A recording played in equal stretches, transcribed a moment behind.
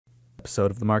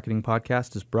Episode of the Marketing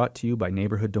Podcast is brought to you by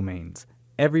Neighborhood Domains.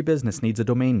 Every business needs a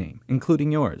domain name,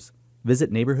 including yours.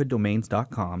 Visit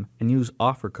neighborhooddomains.com and use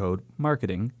offer code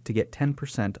MARKETING to get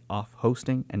 10% off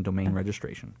hosting and domain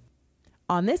registration.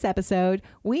 On this episode,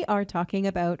 we are talking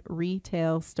about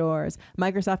retail stores.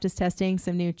 Microsoft is testing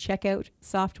some new checkout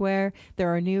software.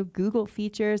 There are new Google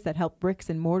features that help bricks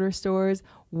and mortar stores.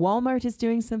 Walmart is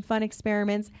doing some fun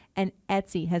experiments, and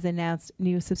Etsy has announced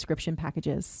new subscription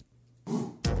packages.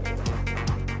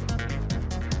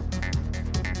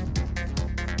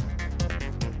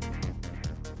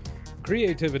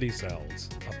 Creativity sells.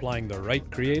 Applying the right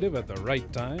creative at the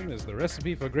right time is the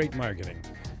recipe for great marketing.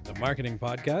 The Marketing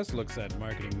Podcast looks at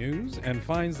marketing news and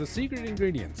finds the secret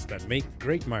ingredients that make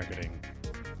great marketing.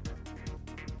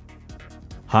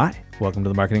 Hi, welcome to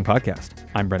the Marketing Podcast.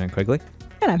 I'm Brendan Quigley.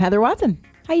 And I'm Heather Watson.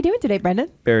 How you doing today,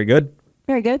 Brendan? Very good.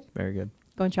 Very good. Very good.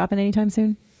 Going shopping anytime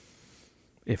soon?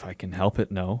 If I can help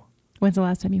it, no. When's the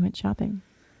last time you went shopping?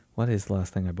 What is the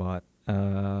last thing I bought?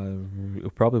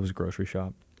 It probably was a grocery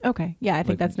shop. Okay. Yeah, I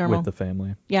think that's normal. With the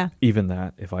family. Yeah. Even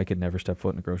that, if I could never step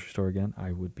foot in a grocery store again,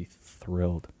 I would be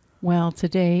thrilled. Well,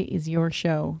 today is your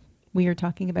show. We are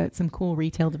talking about some cool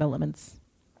retail developments.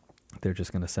 They're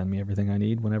just going to send me everything I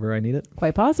need whenever I need it?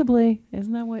 Quite possibly.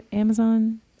 Isn't that what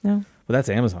Amazon? No. Well, that's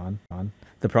Amazon.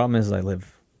 The problem is I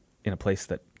live in a place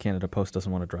that Canada Post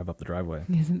doesn't want to drive up the driveway.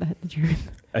 Isn't that the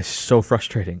truth? It's so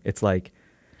frustrating. It's like,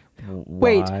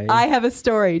 wait, why? I have a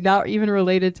story not even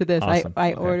related to this. Awesome.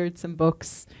 I Okay. ordered some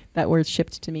books that were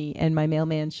shipped to me, and my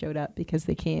mailman showed up because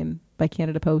they came by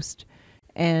Canada Post.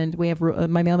 And we have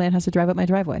my mailman has to drive up my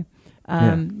driveway.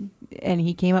 And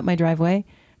he came up my driveway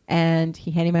and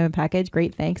he handed me my package.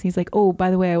 Great, thanks. He's like, oh,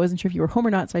 by the way, I wasn't sure if you were home or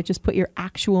not, so I just put your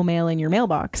actual mail in your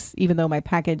mailbox, even though my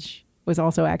package was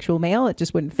also actual mail. It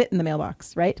just wouldn't fit in the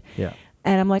mailbox, right? Yeah.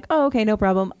 And I'm like, oh, okay, no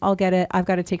problem. I'll get it. I've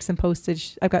got to take some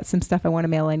postage. I've got some stuff I want to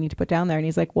mail I need to put down there. And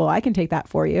he's like, well, I can take that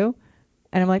for you.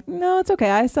 And I'm like, no, it's okay.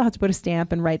 I still have to put a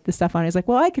stamp and write the stuff on it. He's like,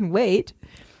 well, I can wait.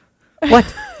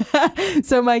 What?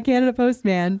 So my Canada Post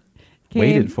man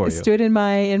Waited for you. Stood in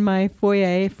my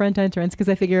foyer front entrance because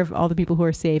I figure of all the people who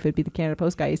are safe, it'd be the Canada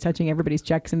Post guy. He's touching everybody's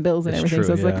checks and bills and It's everything. true,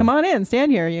 So it's like, come on in,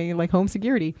 stand here. You're like home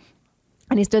security.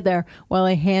 And he stood there while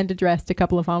I hand addressed a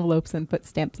couple of envelopes and put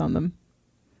stamps on them.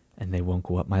 And they won't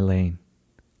go up my lane.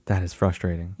 That is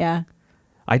frustrating. Yeah.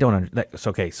 I don't understand.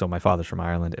 Okay, so my father's from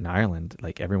Ireland. In Ireland,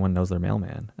 like everyone knows their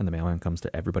mailman, and the mailman comes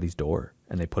to everybody's door,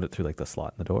 and they put it through like the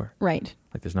slot in the door. Right.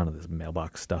 Like there's none of this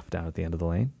mailbox stuff down at the end of the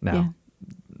lane. Now,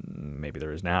 maybe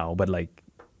there is now, but like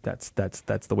that's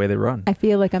the way they run. I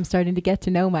feel like I'm starting to get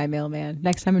to know my mailman.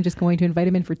 Next time I'm just going to invite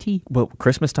him in for tea. Well,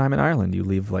 Christmas time in Ireland, you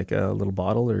leave like a little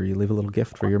bottle or you leave a little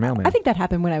gift for your mailman. I think that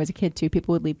happened when I was a kid too.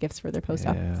 People would leave gifts for their post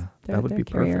office. Yeah, Their- that would their be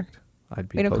carrier. perfect. I'd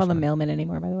be We don't call them postman. mailmen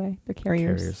anymore, by the way. They're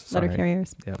carriers. Letter Sorry.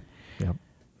 carriers. Yep.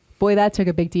 Boy, that took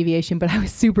a big deviation, but I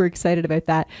was super excited about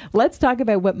that. Let's talk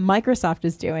about what Microsoft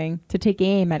is doing to take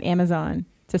aim at Amazon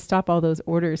to stop all those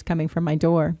orders coming from my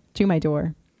door to my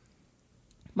door.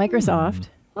 Microsoft,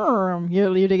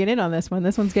 you're digging in on this one.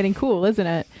 This one's getting cool, isn't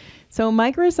it? So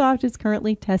Microsoft is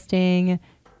currently testing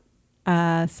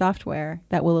software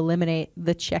that will eliminate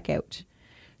the checkout.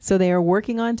 So they are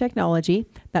working on technology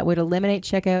that would eliminate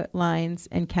checkout lines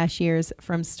and cashiers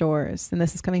from stores. And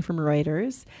this is coming from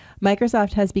Reuters.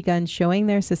 Microsoft has begun showing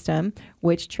their system,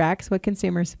 which tracks what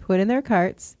consumers put in their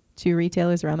carts, to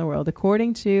retailers around the world,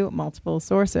 according to multiple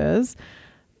sources.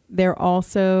 They're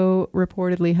also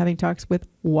reportedly having talks with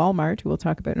Walmart, who we'll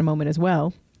talk about in a moment as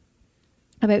well,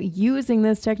 about using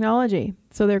this technology.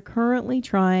 So they're currently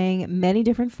trying many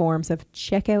different forms of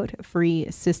checkout-free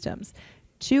systems,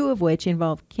 two of which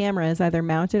involve cameras either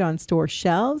mounted on store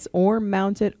shelves or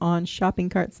mounted on shopping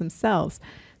carts themselves.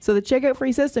 So the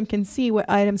checkout-free system can see what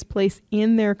items place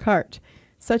in their cart.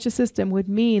 Such a system would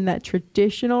mean that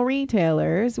traditional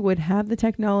retailers would have the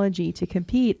technology to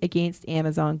compete against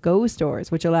Amazon Go stores,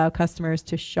 which allow customers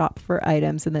to shop for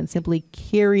items and then simply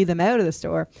carry them out of the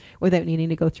store without needing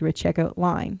to go through a checkout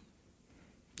line.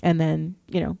 And then,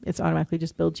 it's automatically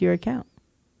just billed to your account.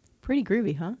 Pretty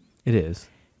groovy, huh? It is.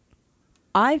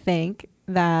 I think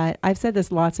that I've said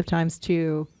this lots of times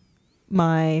to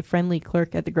my friendly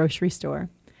clerk at the grocery store.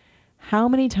 How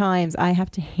many times I have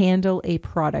to handle a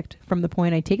product from the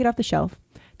point I take it off the shelf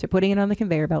to putting it on the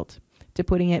conveyor belt, to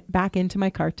putting it back into my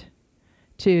cart,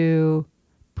 to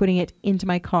putting it into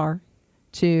my car,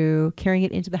 to carrying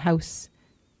it into the house,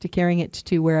 to carrying it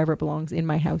to wherever it belongs in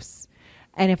my house.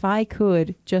 And if I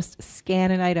could just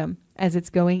scan an item as it's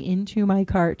going into my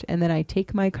cart and then I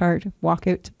take my cart, walk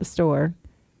out to the store,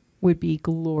 would be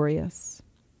glorious.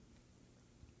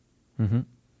 Mm-hmm.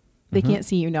 They can't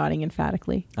see you nodding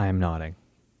emphatically. I am nodding.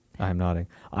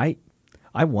 I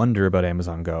I wonder about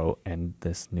Amazon Go and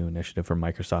this new initiative from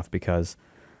Microsoft, because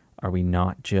are we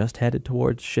not just headed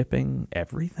towards shipping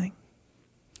everything?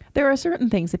 There are certain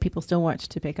things that people still want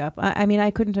to pick up. I mean, I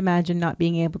couldn't imagine not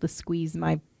being able to squeeze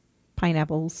my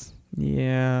pineapples,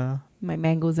 Yeah. my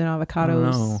mangoes and I don't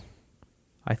avocados. know.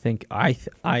 I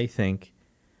think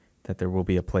that there will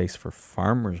be a place for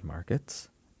farmers markets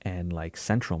and like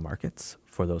central markets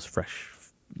for those fresh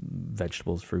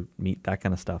vegetables, fruit, meat, that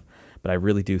kind of stuff. But I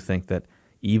really do think that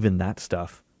even that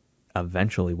stuff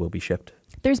eventually will be shipped.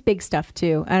 There's big stuff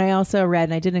too. And I also read,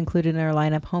 and I did include it in our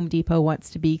lineup, Home Depot wants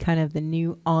to be kind of the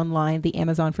new online, the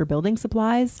Amazon for building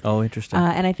supplies. Oh, interesting.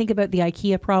 And I think about the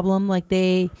IKEA problem. Like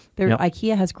Yep.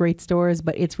 IKEA has great stores,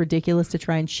 but it's ridiculous to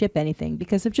try and ship anything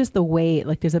because of just the weight.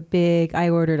 Like there's I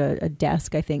ordered a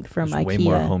desk, I think, from There's IKEA. way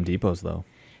more Home Depots though.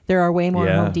 There are way more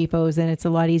Yeah. Home Depots, and it's a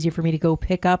lot easier for me to go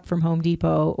pick up from Home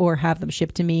Depot or have them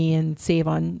shipped to me and save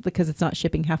on, because it's not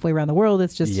shipping halfway around the world.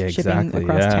 It's just shipping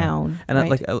across town. And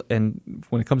right? and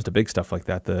when it comes to big stuff like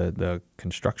that, the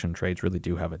construction trades really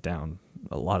do have it down.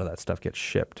 A lot of that stuff gets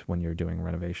shipped when you're doing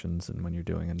renovations and when you're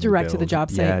doing a new Direct to the build.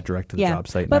 job site. Yeah, direct to the job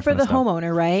site. and But that for kind the of stuff.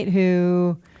 homeowner, right,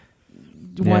 who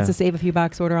wants to save a few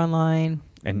bucks, order online.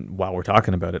 And while we're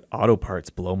talking about it, auto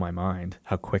parts blow my mind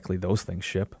how quickly those things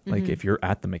ship. Like if you're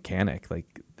at the mechanic,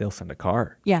 like they'll send a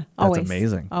car. Yeah, That's always.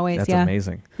 amazing. Always, That's yeah.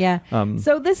 amazing. Yeah.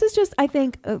 So this is just, I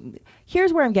think,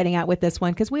 here's where I'm getting at with this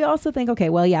one, because we also think, okay,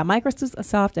 well, yeah,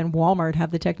 Microsoft and Walmart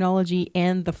have the technology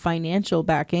and the financial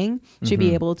backing to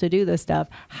be able to do this stuff.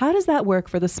 How does that work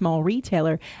for the small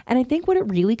retailer? And I think what it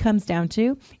really comes down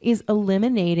to is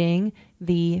eliminating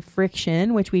the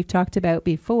friction, which we've talked about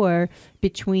before,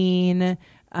 between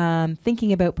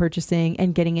thinking about purchasing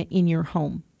and getting it in your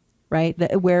home, right?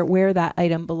 Where that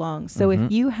item belongs. So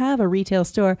if you have a retail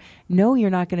store, no, you're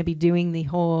not going to be doing the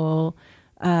whole,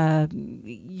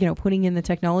 putting in the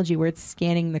technology where it's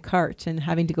scanning the cart and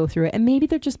having to go through it. And maybe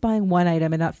they're just buying one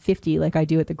item and not 50 like I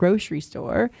do at the grocery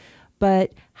store.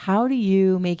 But how do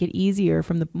you make it easier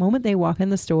from the moment they walk in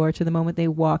the store to the moment they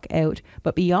walk out?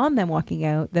 But beyond them walking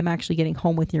out, them actually getting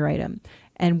home with your item.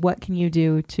 And what can you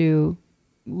do to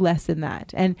lessen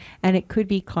that? And it could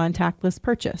be contactless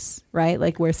purchase, right?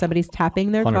 Like where somebody's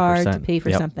tapping their card to 100%. pay for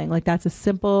Yep. something. Like that's a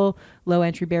simple low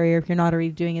entry barrier. If you're not already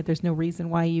doing it, there's no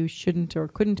reason why you shouldn't or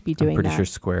couldn't be doing I'm pretty that. sure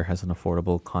Square has an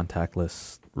affordable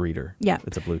contactless reader. Yeah.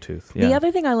 It's a Bluetooth. The Yeah.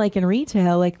 other thing I like in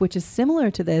retail, like which is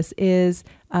similar to this, is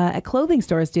at clothing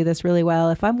stores do this really well.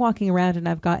 If I'm walking around and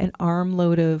I've got an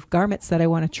armload of garments that I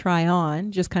want to try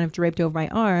on, just kind of draped over my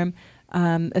arm,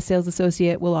 a sales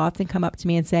associate will often come up to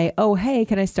me and say, oh, hey,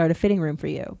 can I start a fitting room for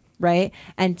you? Right?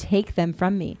 And take them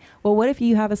from me. Well, what if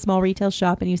you have a small retail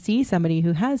shop and you see somebody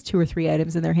who has 2 or 3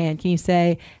 items in their hand? Can you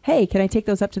say, hey, can I take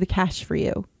those up to the cash for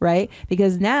you? Right?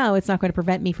 Because now it's not going to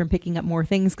prevent me from picking up more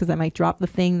things, because I might drop the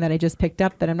thing that I just picked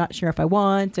up that I'm not sure if I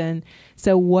want. And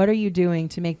so what are you doing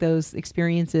to make those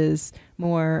experiences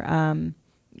more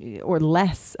or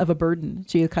less of a burden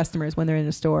to your customers when they're in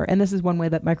a store? And this is one way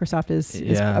that Microsoft is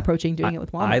approaching doing it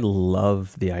with Walmart. I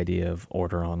love the idea of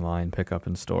order online, pick up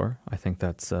in store. I think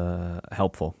that's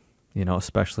helpful,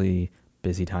 especially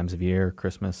busy times of year,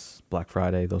 Christmas, Black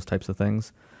Friday, those types of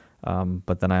things.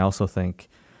 But then I also think,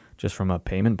 just from a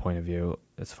payment point of view,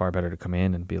 it's far better to come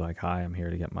in and be like, hi, I'm here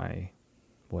to get my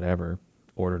whatever,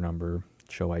 order number,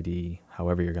 show ID,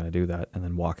 however you're going to do that, and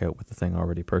then walk out with the thing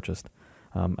already purchased.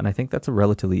 And I think that's a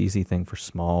relatively easy thing for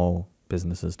small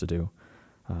businesses to do.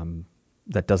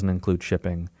 That doesn't include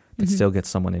shipping. That still gets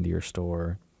someone into your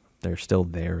store. They're still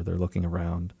there. They're looking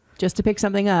around. Just to pick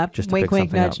something up, Just to wink, pick wink,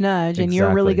 something nudge, up. nudge, and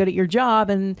you're really Exactly. good at your job,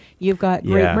 and you've got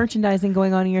great Yeah. merchandising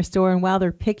going on in your store. And while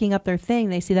they're picking up their thing,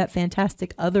 they see that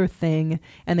fantastic other thing,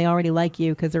 and they already like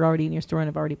you because they're already in your store and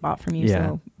have already bought from you. Yeah.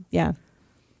 So,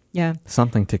 yeah,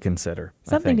 Something to consider.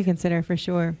 something to consider for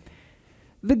sure.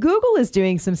 The Google is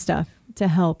doing some stuff to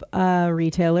help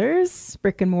retailers,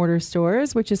 brick and mortar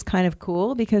stores, which is kind of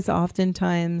cool, because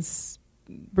oftentimes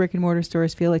brick and mortar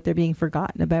stores feel like they're being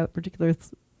forgotten about, particularly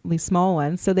small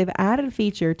ones. So they've added a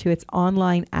feature to its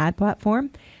online ad platform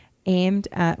aimed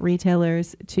at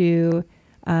retailers to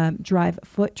drive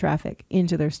foot traffic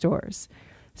into their stores.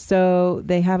 So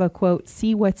they have a quote,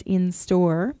 see what's in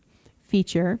store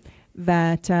feature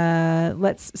that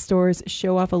lets stores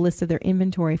show off a list of their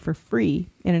inventory for free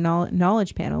in a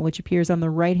knowledge panel, which appears on the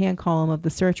right-hand column of the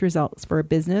search results for a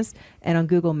business and on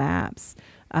Google Maps.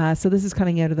 So this is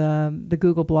coming out of the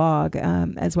Google blog,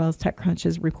 as well as TechCrunch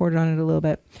has reported on it a little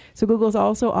bit. So Google's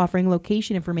also offering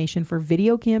location information for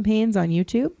video campaigns on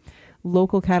YouTube,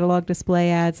 local catalog display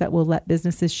ads that will let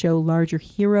businesses show larger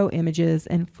hero images,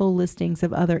 and full listings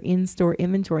of other in-store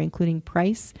inventory, including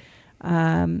price,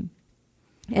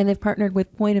 And they've partnered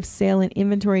with point of sale and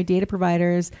inventory data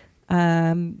providers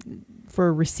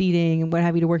for receipting and what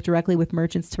have you to work directly with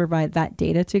merchants to provide that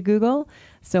data to Google.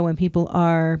 So when people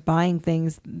are buying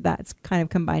things, that's kind of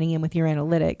combining in with your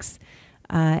analytics.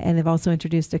 And they've also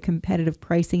introduced a competitive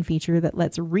pricing feature that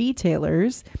lets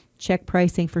retailers check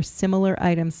pricing for similar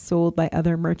items sold by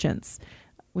other merchants,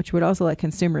 which would also let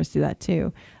consumers do that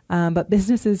too. But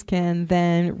businesses can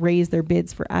then raise their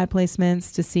bids for ad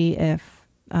placements to see if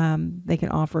they can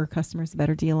offer customers a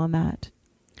better deal on that.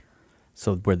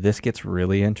 So where this gets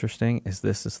really interesting is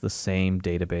this is the same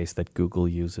database that Google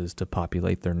uses to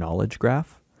populate their knowledge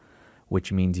graph,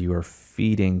 which means you are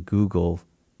feeding Google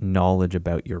knowledge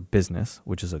about your business,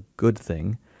 which is a good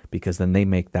thing because then they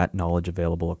make that knowledge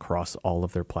available across all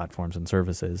of their platforms and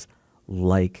services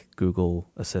like Google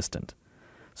Assistant.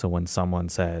 So when someone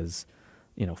says,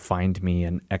 find me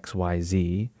an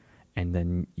XYZ, and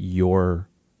then your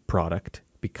product,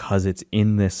 because it's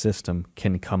in this system,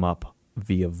 can come up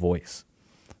via voice.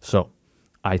 So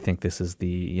I think this is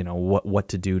the, what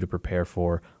to do to prepare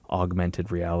for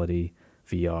augmented reality,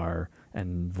 VR,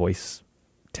 and voice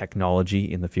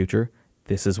technology in the future.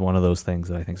 This is one of those things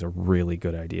that I think is a really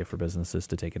good idea for businesses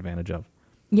to take advantage of.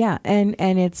 Yeah, and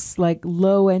it's like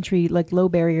low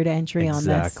barrier to entry on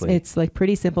this. It's like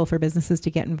pretty simple for businesses to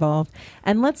get involved.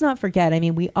 And let's not forget,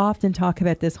 we often talk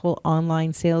about this whole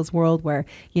online sales world where,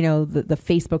 the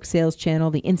Facebook sales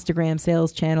channel, the Instagram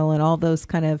sales channel, and all those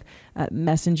kind of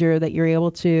messenger that you're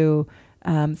able to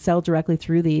sell directly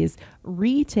through these.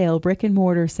 Retail brick and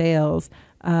mortar sales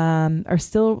are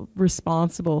still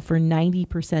responsible for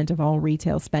 90% of all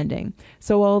retail spending.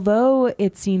 So although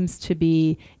it seems to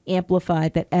be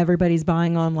amplified that everybody's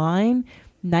buying online,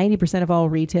 90% of all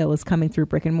retail is coming through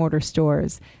brick and mortar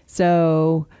stores.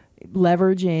 So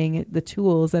leveraging the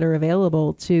tools that are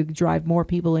available to drive more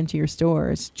people into your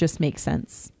stores just makes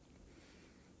sense.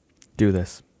 Do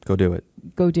this. Go do it.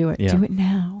 Go do it. Yeah. Do it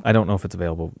now. I don't know if it's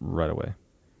available right away.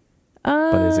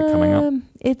 But is it coming up?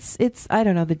 It's I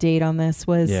don't know. The date on this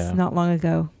was not long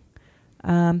ago.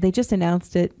 They just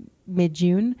announced it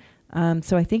mid-June.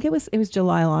 So I think it was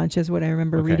July launch is what I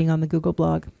remember reading on the Google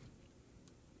blog.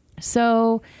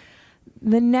 So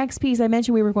the next piece I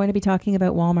mentioned we were going to be talking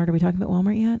about Walmart. Are we talking about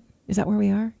Walmart yet? Is that where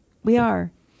we are? We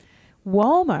are.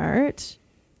 Walmart.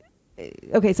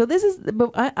 Okay, so this is, but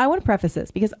I want to preface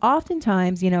this because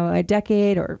oftentimes, a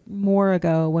decade or more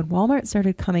ago, when Walmart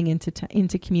started coming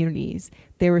into communities,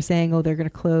 they were saying, oh, they're going to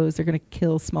close, they're going to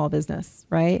kill small business,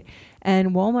 right?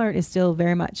 And Walmart is still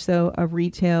very much so a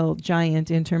retail giant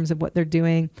in terms of what they're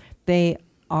doing. They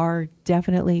are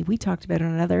definitely, we talked about it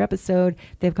on another episode,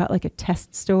 they've got like a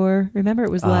test store. Remember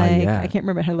it was I can't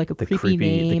remember, it had like a creepy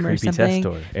name or something. Test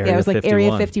store. It was like 51.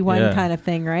 Area 51 kind of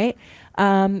thing, right?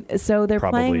 So they're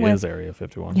probably playing with, is Area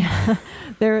 51. Yeah,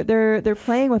 they're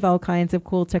playing with all kinds of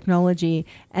cool technology.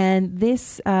 And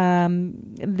this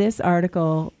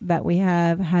article that we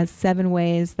have has 7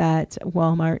 ways that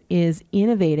Walmart is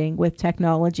innovating with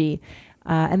technology.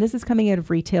 And this is coming out of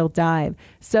Retail Dive.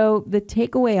 So the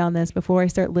takeaway on this, before I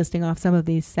start listing off some of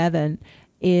these 7,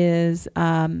 is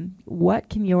what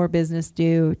can your business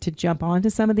do to jump onto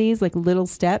some of these like little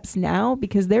steps now,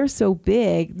 because they're so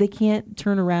big, they can't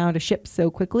turn around a ship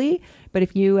so quickly. But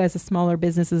if you as a smaller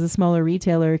business, as a smaller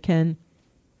retailer can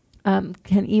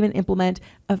even implement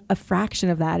a fraction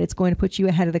of that, it's going to put you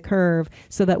ahead of the curve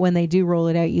so that when they do roll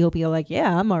it out, you'll be like,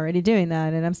 yeah, I'm already doing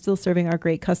that and I'm still serving our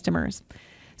great customers.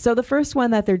 So the first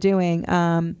one that they're doing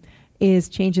is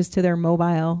changes to their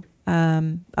mobile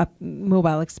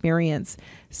experience.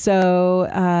 So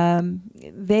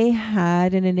they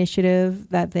had an initiative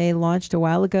that they launched a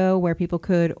while ago where people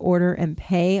could order and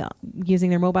pay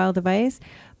using their mobile device,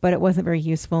 but it wasn't very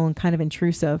useful and kind of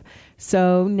intrusive.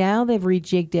 So now they've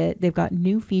rejigged it. They've got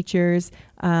new features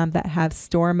that have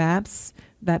store maps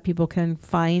that people can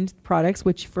find products,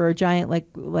 which for a giant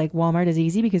like Walmart is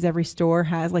easy because every store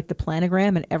has like the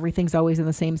planogram and everything's always in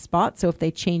the same spot. So if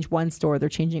they change one store, they're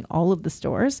changing all of the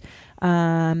stores.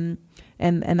 And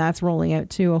that's rolling out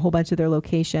to a whole bunch of their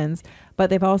locations. But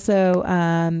they've also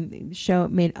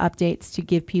made updates to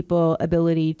give people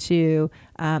ability to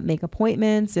make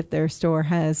appointments if their store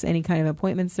has any kind of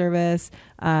appointment service,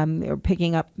 or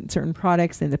picking up certain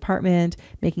products in the department,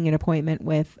 making an appointment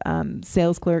with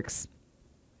sales clerks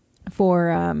for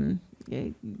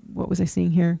what was I seeing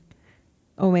here?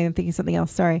 Oh, maybe I'm thinking something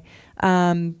else. Sorry.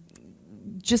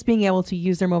 Just being able to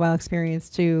use their mobile experience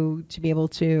to be able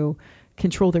to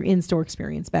control their in-store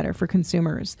experience better for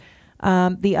consumers.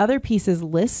 The other piece is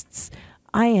lists.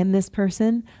 I am this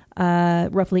person.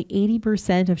 Roughly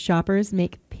 80% of shoppers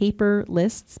make paper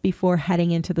lists before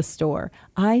heading into the store.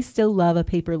 I still love a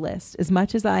paper list. As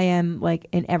much as I am like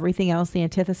in everything else, the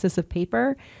antithesis of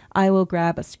paper, I will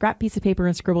grab a scrap piece of paper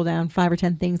and scribble down 5 or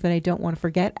 10 things that I don't want to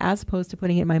forget, as opposed to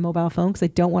putting it in my mobile phone, because I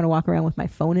don't want to walk around with my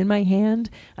phone in my hand.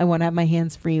 I want to have my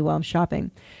hands free while I'm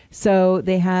shopping. So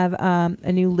they have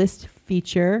a new list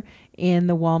feature in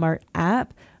the Walmart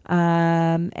app,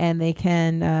 and they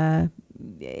can...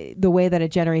 the way that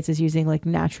it generates is using like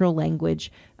natural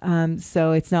language.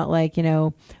 So it's not like,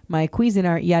 my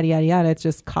Cuisinart, yada, yada, yada. It's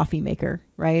just coffee maker,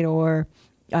 right? Or,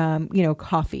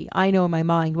 coffee. I know in my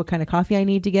mind what kind of coffee I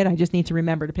need to get. I just need to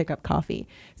remember to pick up coffee.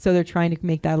 So they're trying to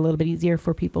make that a little bit easier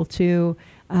for people too,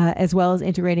 as well as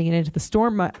integrating it into the store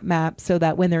map so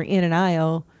that when they're in an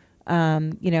aisle,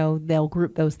 they'll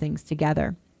group those things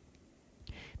together.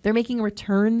 They're making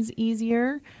returns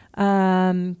easier.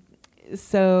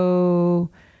 So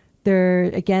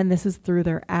this is through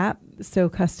their app. So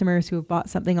customers who have bought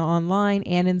something online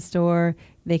and in store,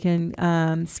 they can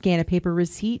scan a paper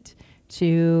receipt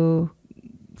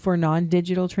for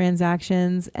non-digital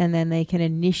transactions, and then they can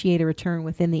initiate a return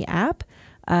within the app,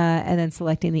 and then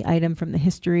selecting the item from the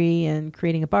history and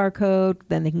creating a barcode.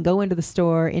 Then they can go into the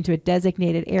store, into a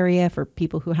designated area for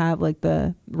people who have like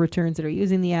the returns that are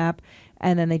using the app.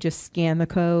 And then they just scan the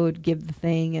code, give the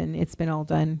thing, and it's been all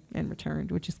done and returned,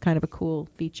 which is kind of a cool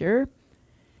feature.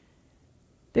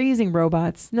 They're using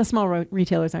robots. No, small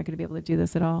retailers aren't going to be able to do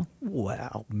this at all.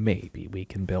 Well, maybe we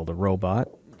can build a robot.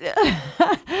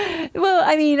 Well,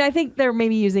 I mean, I think they're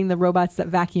maybe using the robots that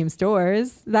vacuum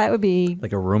stores. That would be...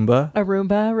 Like a Roomba? A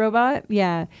Roomba robot,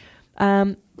 yeah.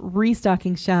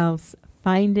 Restocking shelves,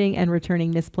 finding and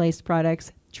returning misplaced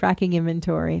products, tracking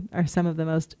inventory are some of the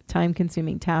most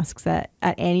time-consuming tasks at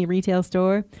any retail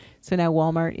store. So now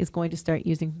Walmart is going to start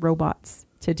using robots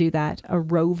to do that. A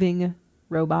roving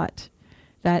robot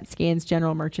that scans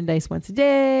general merchandise once a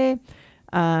day,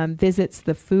 visits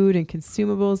the food and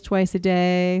consumables twice a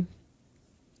day,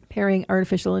 pairing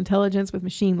artificial intelligence with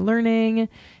machine learning.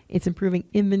 It's improving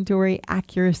inventory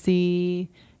accuracy,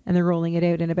 and they're rolling it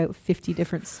out in about 50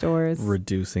 different stores.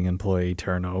 Reducing employee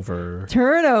turnover.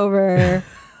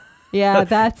 Yeah,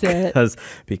 that's it.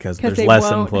 Because there's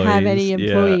less employees. They won't have any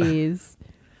employees.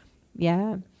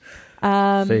 Yeah.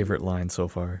 Favorite line so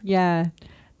far. Yeah.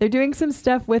 They're doing some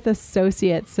stuff with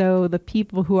associates. So the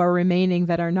people who are remaining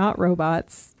that are not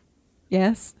robots,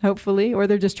 yes, hopefully, or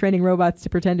they're just training robots to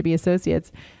pretend to be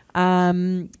associates.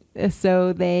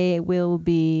 So they will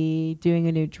be doing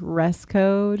a new dress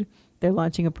code. They're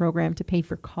launching a program to pay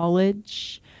for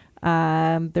college.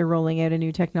 They're rolling out a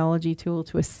new technology tool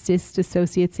to assist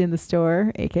associates in the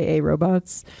store, aka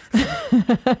robots.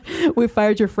 We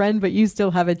fired your friend, but you still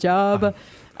have a job.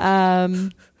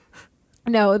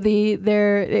 No,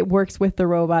 it works with the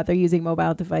robot. They're using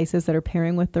mobile devices that are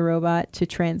pairing with the robot to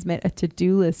transmit a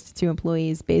to-do list to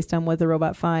employees based on what the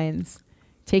robot finds,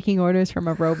 taking orders from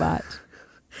a robot.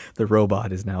 The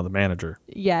robot is now the manager.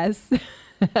 Yes.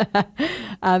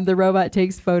 The robot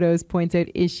takes photos, points out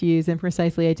issues, and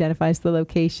precisely identifies the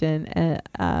location.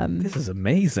 This is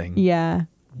amazing. Yeah.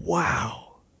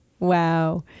 Wow.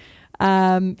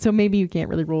 So maybe you can't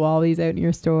really roll all these out in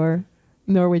your store,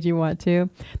 nor would you want to.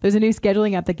 There's a new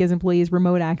scheduling app that gives employees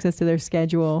remote access to their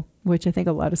schedule, which I think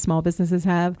a lot of small businesses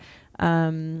have,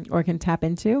 or can tap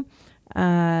into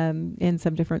in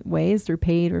some different ways through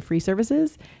paid or free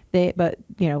services. But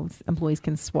employees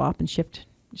can swap and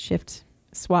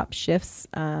swap shifts,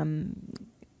 and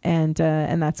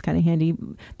that's kind of handy.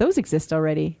 Those exist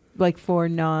already, like for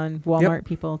non-Walmart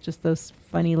people, just those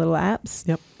funny little apps.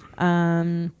 Yep.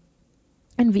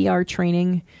 And VR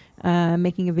training,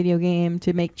 making a video game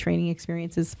to make training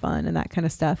experiences fun and that kind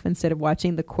of stuff, instead of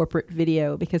watching the corporate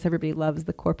video, because everybody loves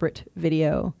the corporate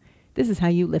video. This is how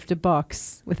you lift a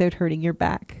box without hurting your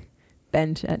back.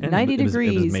 Bend at 90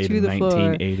 degrees to the floor.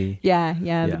 1980.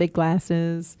 Yeah, the big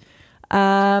glasses.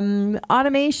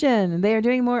 Automation. They are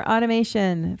doing more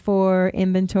automation for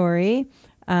inventory.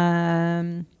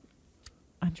 I'm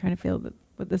trying to feel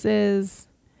what this is.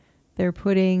 They're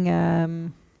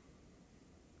putting...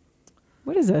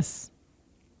 what is this?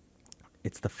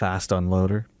 It's the fast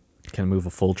unloader. Can move a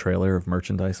full trailer of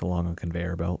merchandise along a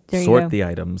conveyor belt, There you sort go. the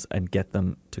items, and get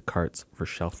them to carts for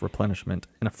shelf replenishment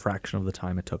in a fraction of the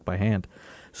time it took by hand.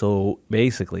 So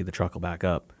basically, the truck will back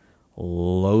up,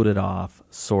 load it off,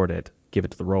 sort it, give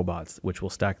it to the robots, which will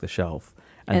stack the shelf,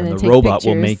 and then the take robot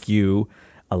will pictures. make you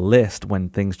a list when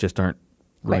things just aren't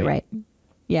Quite right.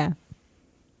 Yeah.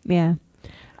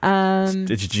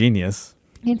 It's genius.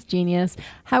 It's genius.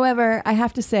 However, I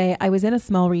have to say, I was in a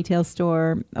small retail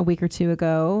store a week or two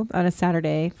ago on a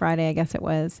Friday, I guess it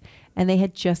was, and they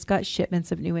had just got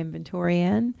shipments of new inventory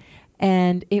in.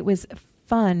 And it was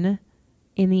fun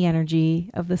in the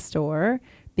energy of the store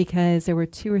because there were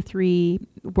 2 or 3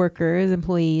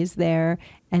 employees there,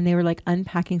 and they were like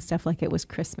unpacking stuff like it was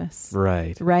Christmas.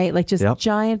 Right. Right? Like just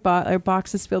giant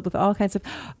boxes filled with all kinds of,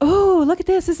 oh, look at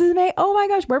this. This is amazing. Oh my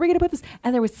gosh, where are we going to put this?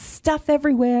 And there was stuff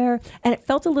everywhere. And it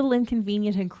felt a little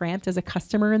inconvenient and cramped as a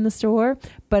customer in the store,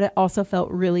 but it also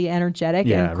felt really energetic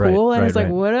and cool. And I was like,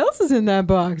 what else is in that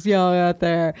box y'all out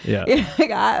there? Yeah.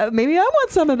 Like, maybe I want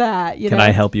some of that. Can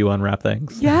I help you unwrap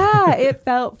things? Yeah, it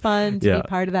felt fun to be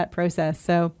part of that process.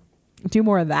 So do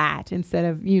more of that instead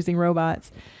of using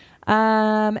robots.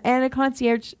 And a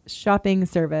concierge shopping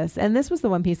service. And this was the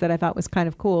one piece that I thought was kind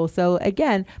of cool. So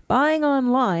again, buying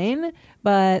online,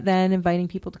 but then inviting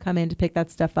people to come in to pick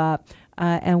that stuff up.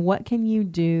 And what can you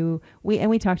do?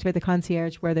 We talked about the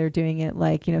concierge where they're doing it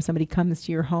like, somebody comes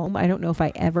to your home. I don't know if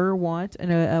I ever want a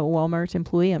Walmart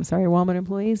employee. I'm sorry, Walmart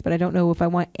employees, but I don't know if I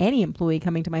want any employee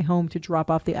coming to my home to drop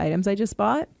off the items I just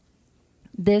bought.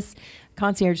 This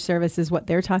concierge service is what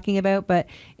they're talking about, but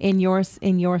in your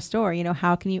store,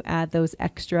 how can you add those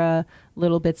extra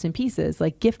little bits and pieces,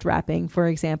 like gift wrapping, for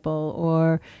example,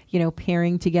 or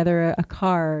pairing together a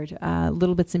card,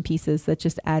 little bits and pieces that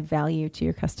just add value to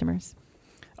your customers.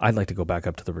 I'd like to go back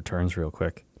up to the returns real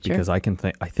quick because I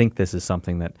think this is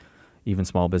something that even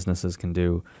small businesses can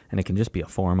do, and it can just be a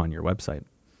form on your website.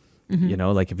 Mm-hmm.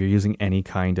 Like if you're using any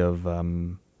kind of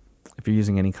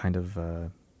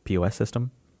POS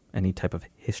system, any type of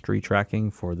history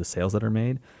tracking for the sales that are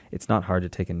made, it's not hard to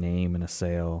take a name and a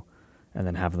sale and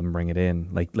then have them bring it in,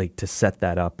 like to set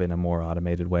that up in a more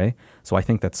automated way. So I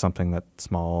think that's something that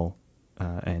small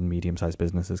and medium-sized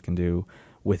businesses can do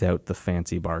without the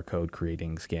fancy barcode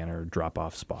creating scanner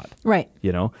drop-off spot. Right.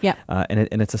 Yeah.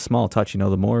 And it's a small touch.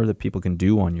 The more that people can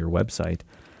do on your website,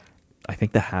 I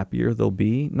think the happier they'll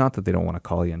be. Not that they don't want to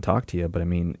call you and talk to you, but I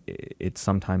mean, it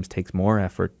sometimes takes more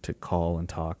effort to call and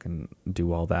talk and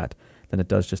do all that than it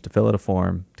does just to fill out a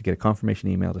form, to get a confirmation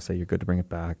email to say you're good to bring it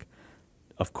back.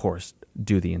 Of course,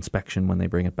 do the inspection when they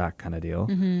bring it back kind of deal,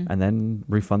 and then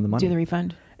refund the money. Do the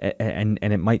refund. And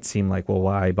it might seem like, well,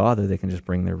 why bother? They can just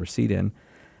bring their receipt in.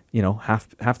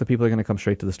 Half the people are going to come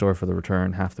straight to the store for the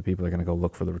return. Half the people are going to go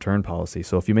look for the return policy.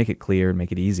 So if you make it clear and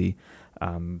make it easy,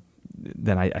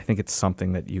 then I think it's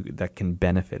something that can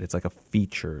benefit. It's like a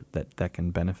feature that can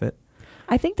benefit.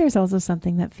 I think there's also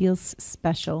something that feels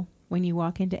special when you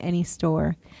walk into any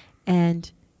store,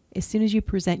 and as soon as you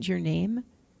present your name,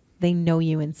 they know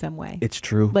you in some way. It's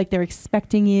true. Like they're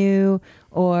expecting you,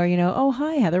 or, oh,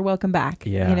 hi, Heather, welcome back.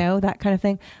 Yeah. That kind of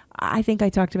thing. I think I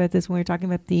talked about this when we were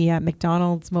talking about the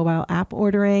McDonald's mobile app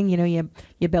ordering.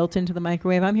 You built into the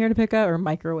microwave, I'm here to pick up, or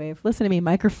microwave. Listen to me,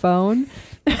 microphone.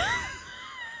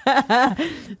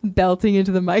 Belting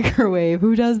into the microwave.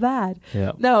 Who does that?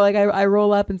 Yeah. No, like I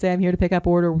roll up and say, I'm here to pick up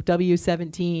order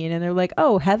W17. And they're like,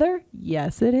 oh, Heather?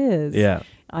 Yes, it is. Yeah.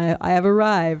 I have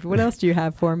arrived. What else do you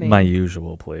have for me? My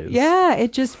usual, please. Yeah,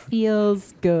 it just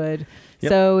feels good. Yep.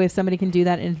 So if somebody can do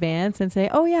that in advance and say,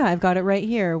 oh, yeah, I've got it right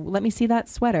here. Let me see that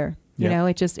sweater.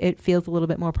 It feels a little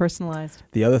bit more personalized.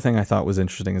 The other thing I thought was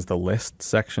interesting is the list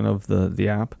section of the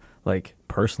app. Like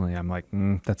personally, I'm like,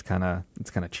 it's kind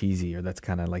of cheesy, or that's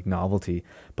kind of like novelty.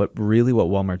 But really what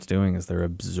Walmart's doing is they're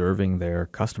observing their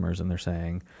customers and they're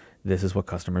saying, this is what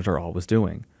customers are always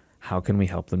doing. How can we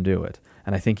help them do it?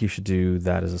 And I think you should do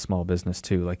that as a small business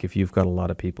too. Like if you've got a lot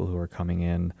of people who are coming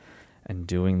in and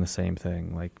doing the same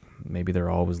thing, like maybe they're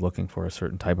always looking for a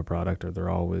certain type of product, or they're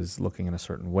always looking in a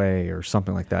certain way, or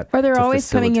something like that. Or they're always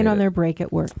coming in on their break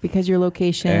at work because your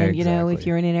location, Exactly. if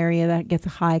you're in an area that gets a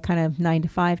high kind of 9 to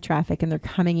 5 traffic and they're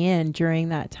coming in during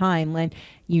that time, then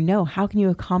how can you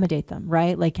accommodate them,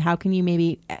 right? Like how can you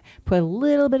maybe put a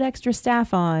little bit extra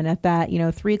staff on at that,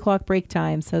 3 o'clock break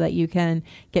time so that you can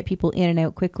get people in and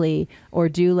out quickly, or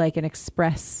do like an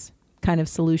express kind of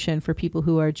solution for people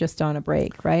who are just on a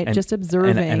break, right? And, just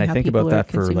observing and I how think people about are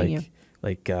that for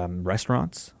consuming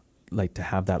restaurants, like to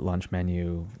have that lunch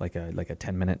menu, like a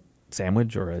 10-minute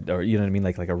sandwich, or you know what I mean,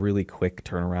 like a really quick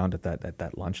turnaround at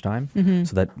that lunchtime,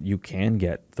 so that you can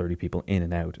get 30 people in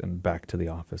and out and back to the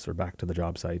office or back to the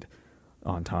job site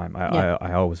on time.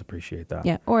 I always appreciate that.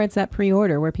 Yeah, or it's that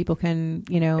pre-order where people can,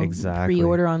 Exactly.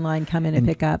 pre-order online, come in and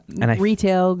pick up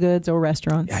retail goods or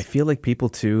restaurants. I feel like people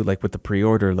too, like with the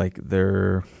pre-order, like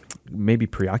they're maybe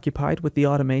preoccupied with the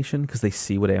automation because they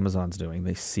see what Amazon's doing,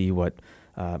 they see what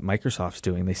Microsoft's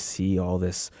doing, they see all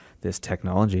this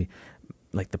technology.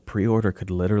 Like the pre-order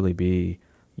could literally be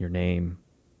your name,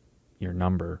 your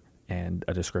number, and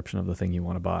a description of the thing you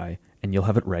want to buy, and you'll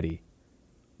have it ready.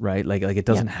 Right? Like it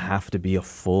doesn't have to be a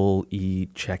full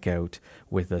checkout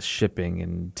with a shipping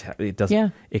and it doesn't. Yeah.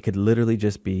 It could literally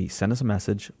just be send us a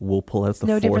message. We'll pull out the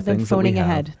no 4 different than things that we phoning have.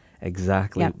 ahead.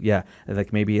 Exactly. Yep. Yeah.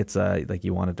 Like maybe it's like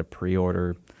you wanted to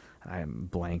pre-order, I'm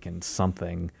blanking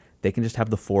something. They can just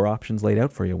have the 4 options laid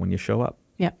out for you when you show up.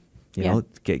 Yep. You know,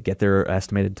 get their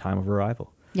estimated time of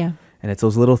arrival. Yeah. And it's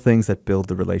those little things that build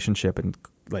the relationship and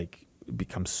like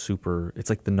become super.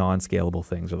 It's like the non-scalable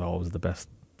things are always the best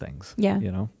things. Yeah.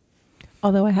 You know?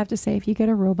 Although I have to say, if you get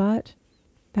a robot,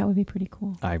 that would be pretty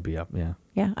cool. I'd be up, yeah.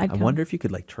 Yeah, I wonder if you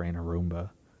could like train a Roomba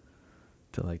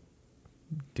to like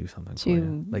do something for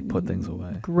you, like put things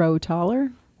away. Grow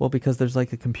taller? Well, because there's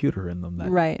like a computer in them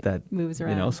that moves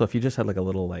around. You know, so if you just had like a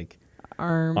little like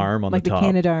arm on like the top.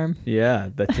 Like the Canadarm. Yeah,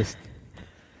 that just...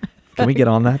 Can we get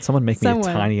on that? Someone make me a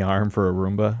tiny arm for a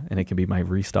Roomba and it can be my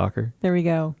restocker. There we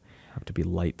go. Have to be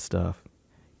light stuff.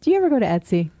 Do you ever go to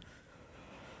Etsy?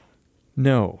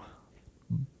 No.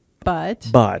 But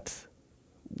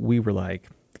we were like,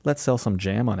 let's sell some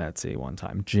jam on Etsy one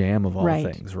time. Jam of all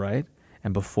things, right?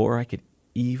 And before I could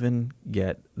even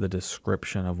get the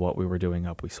description of what we were doing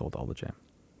up, we sold all the jam.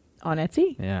 On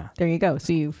Etsy? Yeah. There you go.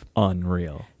 So you've...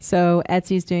 Unreal. So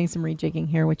Etsy's doing some rejigging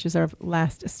here, which is our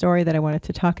last story that I wanted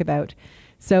to talk about.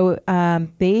 So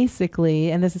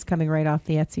basically, and this is coming right off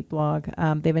the Etsy blog,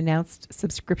 they've announced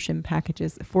subscription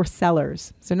packages for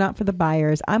sellers. So not for the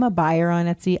buyers. I'm a buyer on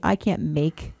Etsy. I can't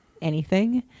make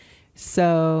anything.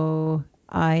 So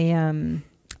I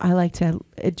like to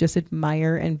just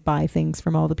admire and buy things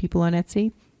from all the people on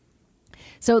Etsy.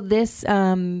 So this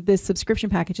subscription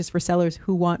package is for sellers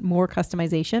who want more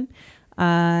customization.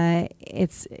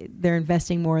 They're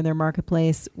investing more in their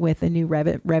marketplace with a new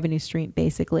revenue stream,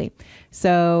 basically.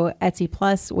 So Etsy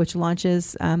Plus, which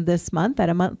launches this month at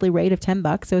a monthly rate of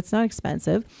 $10, so it's not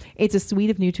expensive. It's a suite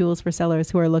of new tools for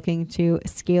sellers who are looking to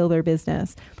scale their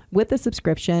business. With the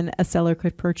subscription, a seller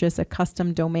could purchase a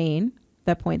custom domain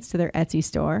that points to their Etsy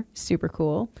store. Super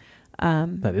cool.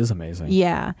 That is amazing.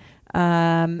 Yeah.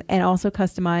 And also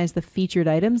customize the featured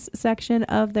items section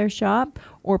of their shop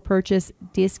or purchase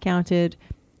discounted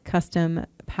custom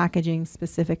packaging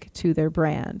specific to their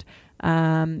brand.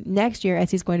 Next year,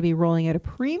 Etsy is going to be rolling out a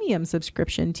premium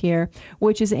subscription tier,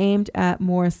 which is aimed at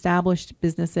more established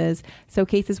businesses. So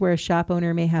cases where a shop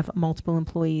owner may have multiple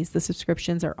employees. The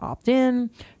subscriptions are opt-in.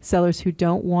 Sellers who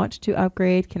don't want to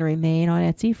upgrade can remain on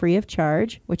Etsy free of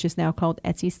charge, which is now called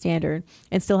Etsy Standard,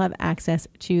 and still have access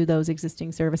to those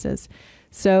existing services.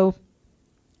 So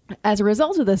as a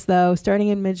result of this, though, starting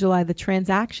in mid-July, the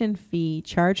transaction fee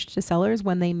charged to sellers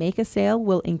when they make a sale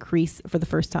will increase for the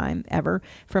first time ever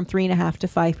from 3.5% to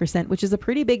 5%, which is a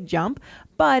pretty big jump,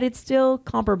 but it's still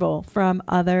comparable from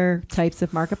other types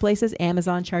of marketplaces.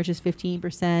 Amazon charges 15%,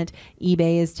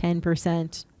 eBay is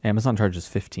 10%. Amazon charges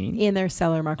 15%? In their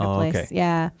seller marketplace, oh, okay.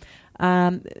 Yeah.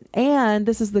 And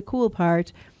this is the cool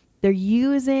part. They're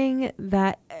using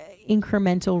that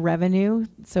incremental revenue.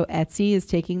 So Etsy is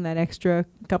taking that extra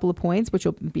couple of points, which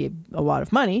will be a lot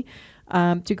of money,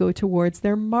 to go towards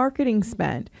their marketing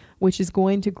spend, which is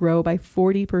going to grow by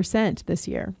 40% this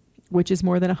year, which is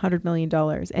more than $100 million.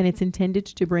 And it's intended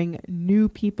to bring new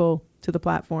people to the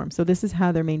platform. So this is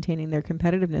how they're maintaining their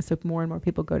competitiveness if more and more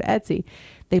people go to Etsy.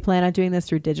 They plan on doing this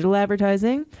through digital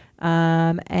advertising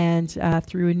and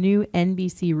through a new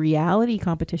NBC reality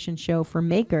competition show for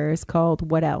makers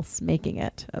called What Else? Making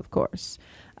It, of course.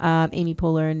 Amy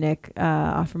Poehler and Nick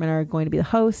Offerman are going to be the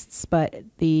hosts, but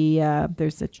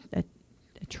there's an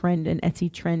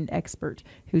Etsy trend expert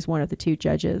who's one of the 2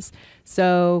 judges.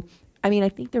 So, I mean, I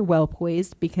think they're well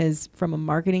poised because from a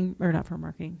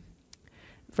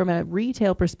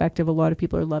retail perspective, a lot of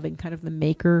people are loving kind of the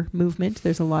maker movement.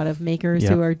 There's a lot of makers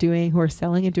who are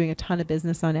selling and doing a ton of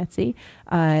business on Etsy.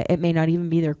 It may not even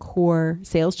be their core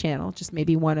sales channel, just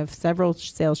maybe one of several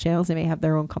sales channels. They may have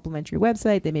their own complimentary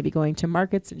website. They may be going to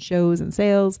markets and shows and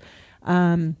sales.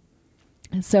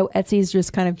 So Etsy's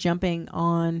just kind of jumping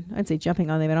on. They've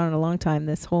been on it a long time,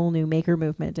 this whole new maker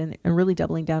movement and really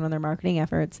doubling down on their marketing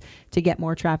efforts to get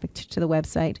more traffic to the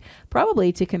website,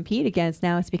 probably to compete against.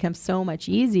 Now it's become so much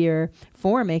easier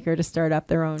for a maker to start up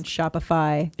their own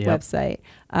Shopify website.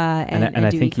 And I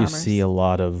think e-commerce. You see a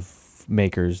lot of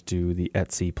makers do the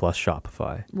Etsy plus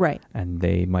Shopify. Right. And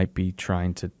they might be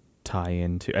trying to tie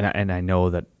into, and I know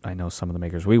some of the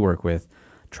makers we work with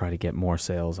try to get more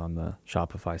sales on the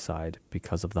Shopify side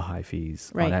because of the high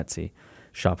fees on Etsy.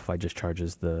 Shopify just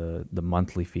charges the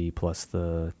monthly fee plus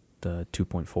the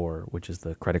 2.4, which is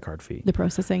the credit card fee. The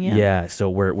processing, yeah. Yeah. So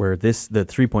where the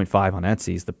 3.5 on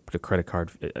Etsy is the credit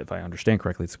card, if I understand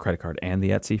correctly, it's the credit card and the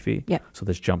Etsy fee. Yeah. So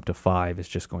this jump to 5 is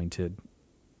just going to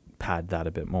pad that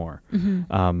a bit more.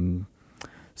 Mm-hmm.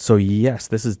 So yes,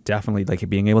 this is definitely like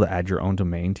being able to add your own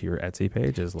domain to your Etsy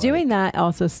page is like, Doing that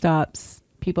also stops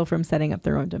people from setting up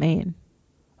their own domain.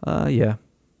 Yeah.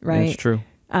 Right. That's true.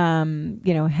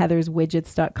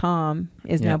 heatherswidgets.com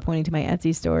is now pointing to my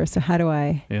Etsy store. So how do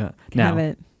I have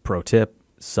it? Pro tip,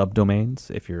 subdomains.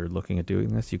 If you're looking at doing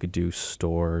this, you could do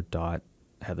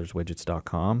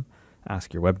store.heatherswidgets.com.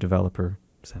 Ask your web developer,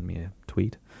 send me a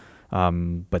tweet.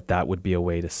 But that would be a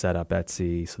way to set up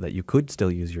Etsy so that you could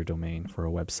still use your domain for a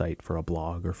website, for a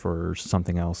blog, or for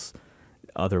something else,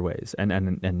 other ways.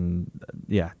 And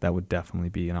yeah, that would definitely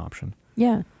be an option.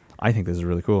 Yeah. I think this is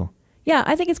really cool. Yeah,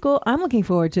 I think it's cool. I'm looking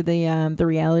forward to the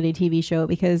reality TV show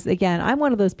because, again, I'm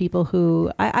one of those people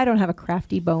who I don't have a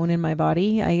crafty bone in my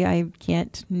body. I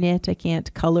can't knit, I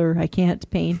can't color, I can't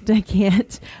paint, I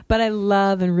can't. But I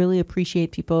love and really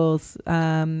appreciate people's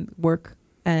work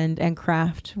and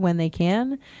craft when they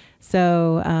can.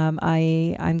 So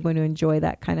I'm going to enjoy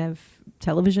that kind of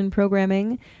television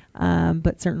programming,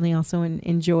 but certainly also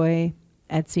enjoy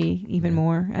Etsy even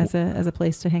more as a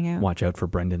place to hang out. Watch out for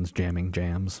Brendan's jamming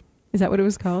jams. Is that what it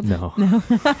was called? No.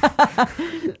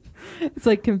 It's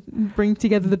like bring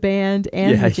together the band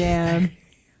and the jam.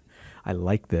 I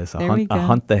like this. There we go. A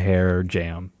Hunt the Hair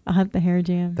jam. A Hunt the Hair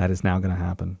jam. That is now going to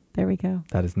happen. There we go.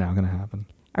 That is now going to happen.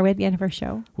 Are we at the end of our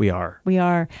show? We are. We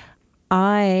are.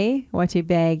 I want to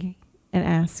beg and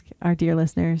ask our dear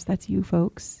listeners, that's you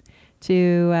folks,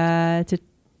 to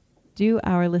do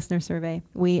our listener survey.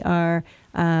 We are,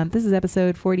 this is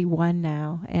episode 41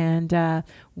 now, and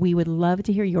we would love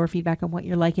to hear your feedback on what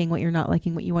you're liking, what you're not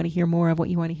liking, what you want to hear more of, what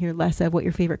you want to hear less of, what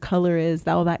your favorite color is,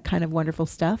 all that kind of wonderful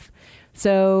stuff.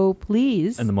 So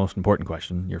please. And the most important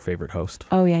question, your favorite host.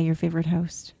 Oh yeah, your favorite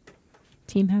host.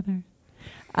 Team Heather.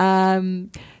 We're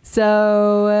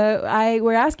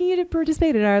asking you to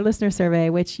participate in our listener survey,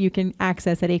 which you can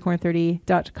access at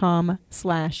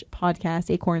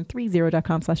acorn30.com/podcast,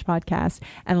 acorn30.com/podcast,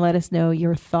 and let us know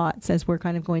your thoughts as we're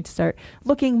kind of going to start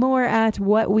looking more at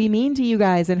what we mean to you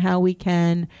guys and how we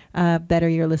can better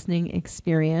your listening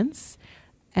experience.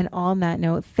 And on that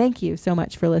note, thank you so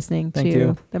much for listening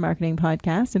to the Marketing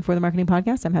Podcast. And for the Marketing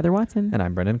Podcast, I'm Heather Watson. And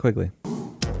I'm Brendan Quigley.